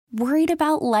Worried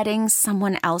about letting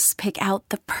someone else pick out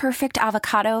the perfect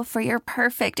avocado for your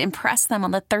perfect impress them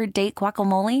on the third date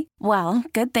guacamole? Well,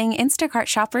 good thing Instacart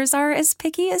shoppers are as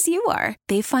picky as you are.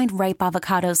 They find ripe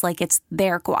avocados like it's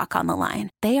their guac on the line.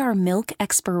 They are milk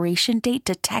expiration date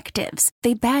detectives.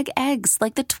 They bag eggs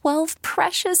like the 12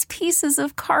 precious pieces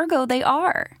of cargo they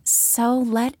are. So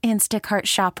let Instacart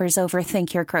shoppers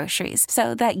overthink your groceries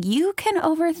so that you can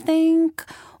overthink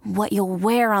what you'll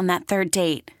wear on that third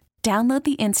date. Download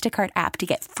the Instacart app to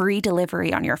get free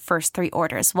delivery on your first 3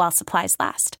 orders while supplies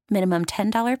last. Minimum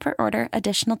 $10 per order.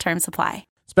 Additional terms apply.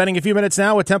 Spending a few minutes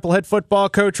now with Temple head football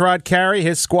coach Rod Carey.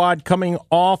 His squad coming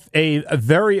off a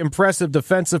very impressive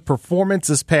defensive performance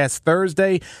this past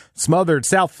Thursday. Smothered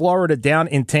South Florida down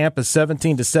in Tampa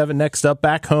 17-7. Next up,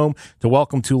 back home to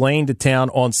welcome Tulane to town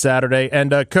on Saturday.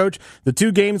 And, Coach, the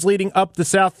 2 games leading up to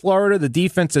South Florida, the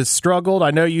defense has struggled.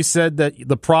 I know you said that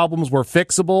the problems were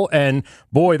fixable, and,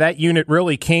 boy, that unit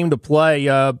really came to play.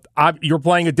 You're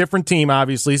playing a different team,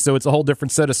 obviously, so it's a whole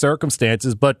different set of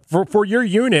circumstances. But for your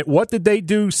unit, what did they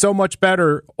do so much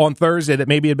better on Thursday that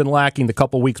maybe had been lacking the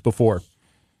couple weeks before?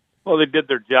 Well, they did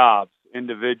their jobs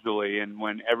individually, and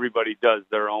when everybody does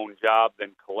their own job,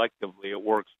 then collectively it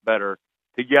works better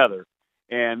together.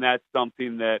 And that's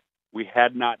something that we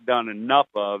had not done enough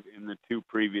of in the 2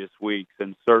 previous weeks,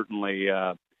 and certainly,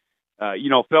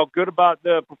 felt good about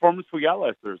the performance we got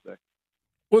last Thursday.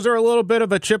 Was there a little bit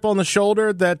of a chip on the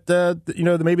shoulder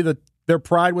that, maybe their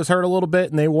pride was hurt a little bit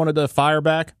and they wanted to fire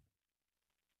back?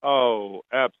 Oh,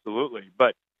 absolutely.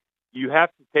 But you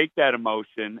have to take that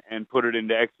emotion and put it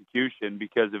into execution,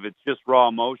 because if it's just raw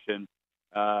emotion,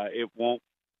 you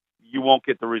won't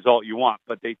get the result you want.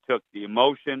 But they took the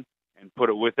emotion and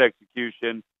put it with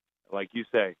execution, like you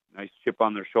say, nice chip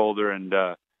on their shoulder, and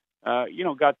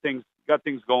got things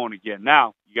going again.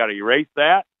 Now you got to erase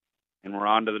that, and we're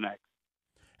on to the next.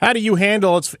 How do you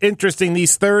handle? It's interesting,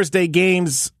 these Thursday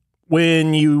games,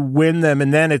 when you win them,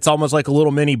 and then it's almost like a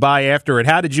little mini bye after it.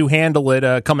 How did you handle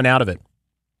it coming out of it?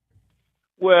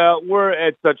 Well, we're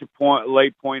at such a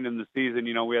late point in the season.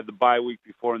 We had the bye week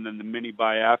before and then the mini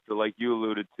bye after, like you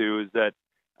alluded to, is that,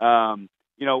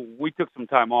 we took some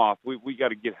time off. We got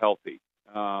to get healthy.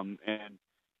 Time,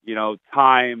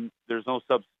 there's no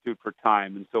substitute for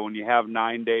time. And so when you have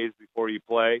 9 days before you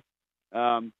play,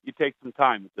 you take some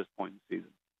time at this point in the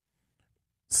season.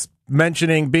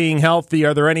 Mentioning being healthy,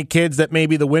 are there any kids that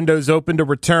maybe the window's open to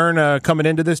return coming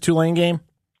into this Tulane game?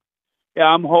 Yeah,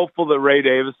 I'm hopeful that Ray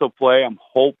Davis will play. I'm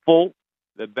hopeful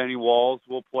that Benny Walls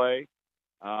will play.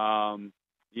 IGM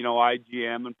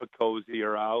and Picozzi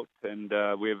are out, and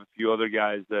we have a few other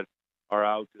guys that are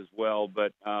out as well.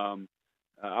 But I'm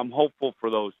hopeful for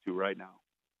those 2 right now.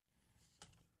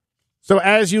 So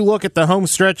as you look at the home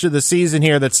stretch of the season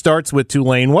here that starts with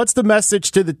Tulane, what's the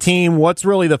message to the team? What's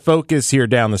really the focus here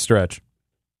down the stretch?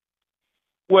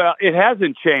 Well, it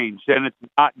hasn't changed, and it's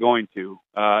not going to.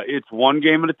 It's one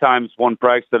game at a time. It's one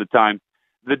practice at a time.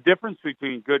 The difference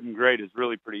between good and great is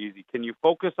really pretty easy. Can you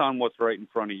focus on what's right in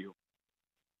front of you?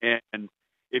 And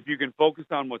if you can focus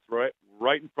on what's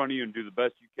right in front of you and do the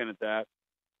best you can at that,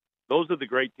 those are the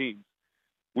great teams.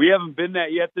 We haven't been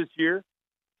that yet this year.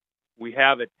 We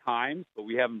have at times, but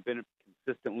we haven't been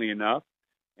consistently enough.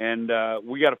 And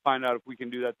we got to find out if we can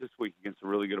do that this week against a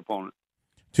really good opponent.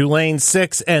 Tulane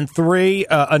 6-3,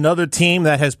 another team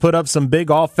that has put up some big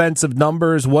offensive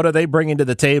numbers. What are they bringing to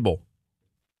the table?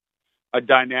 A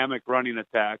dynamic running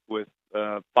attack with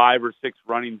 5 or 6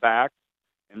 running backs,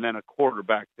 and then a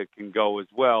quarterback that can go as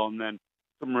well, and then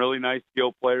some really nice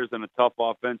skill players and a tough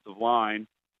offensive line,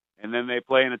 and then they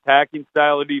play an attacking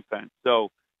style of defense. So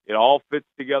it all fits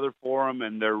together for them,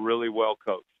 and they're really well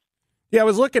coached. Yeah, I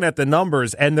was looking at the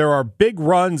numbers, and there are big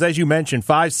runs, as you mentioned,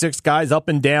 5, 6 guys up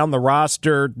and down the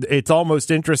roster. It's almost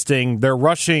interesting. Their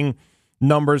rushing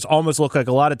numbers almost look like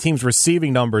a lot of teams'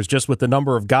 receiving numbers, just with the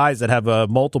number of guys that have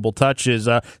multiple touches.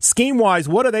 Scheme-wise,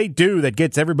 what do they do that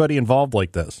gets everybody involved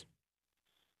like this?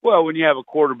 Well, when you have a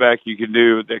quarterback you can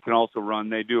do that can also run,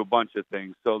 they do a bunch of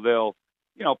things. So they'll,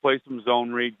 play some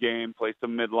zone read game, play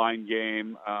some midline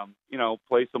game,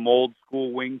 play some old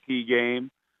school wing tee game.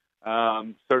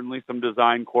 Certainly some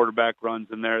design quarterback runs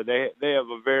in there. They have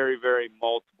a very, very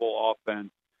multiple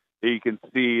offense that you can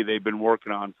see they've been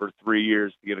working on for 3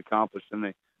 years to get accomplished, and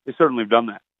they certainly have done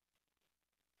that.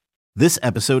 This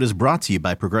episode is brought to you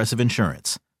by Progressive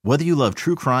Insurance. Whether you love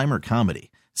true crime or comedy,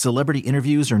 celebrity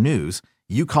interviews or news,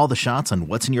 you call the shots on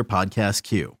what's in your podcast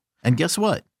queue. And guess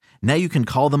what? Now you can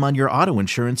call them on your auto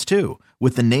insurance too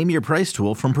with the Name Your Price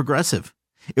tool from Progressive.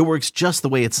 It works just the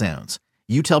way it sounds.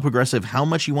 You tell Progressive how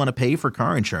much you want to pay for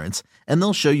car insurance, and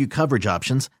they'll show you coverage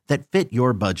options that fit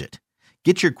your budget.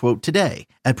 Get your quote today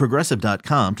at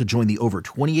Progressive.com to join the over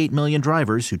 28 million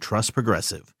drivers who trust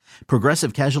Progressive.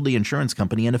 Progressive Casualty Insurance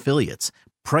Company and Affiliates.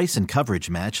 Price and coverage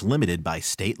match limited by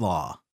state law.